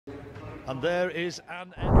And there is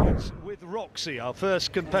Anne Edwards with Roxy, our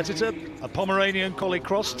first competitor, a Pomeranian Collie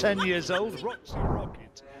Cross, 10 years old, Roxy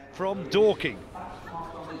Rocket from Dorking,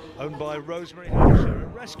 owned by Rosemary Hampshire, a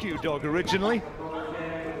rescue dog originally.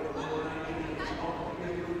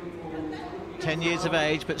 10 years of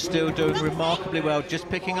age, but still doing remarkably well, just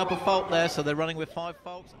picking up a fault there, so they're running with 5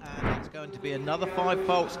 faults, and it's going to be another 5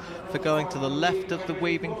 faults for going to the left of the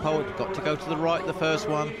weaving pole. It's got to go to the right, the first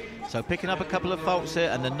one, so picking up a couple of faults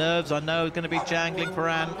here, and the nerves I know are going to be jangling for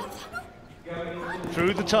Anne.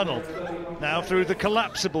 Through the tunnel, now through the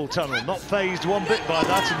collapsible tunnel, not phased one bit by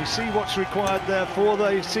that, and you see what's required there for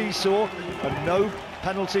the seesaw, and no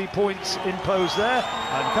penalty points imposed there,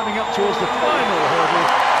 and coming up towards the final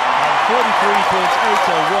hurdle,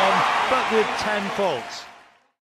 43.801, but with 10 faults.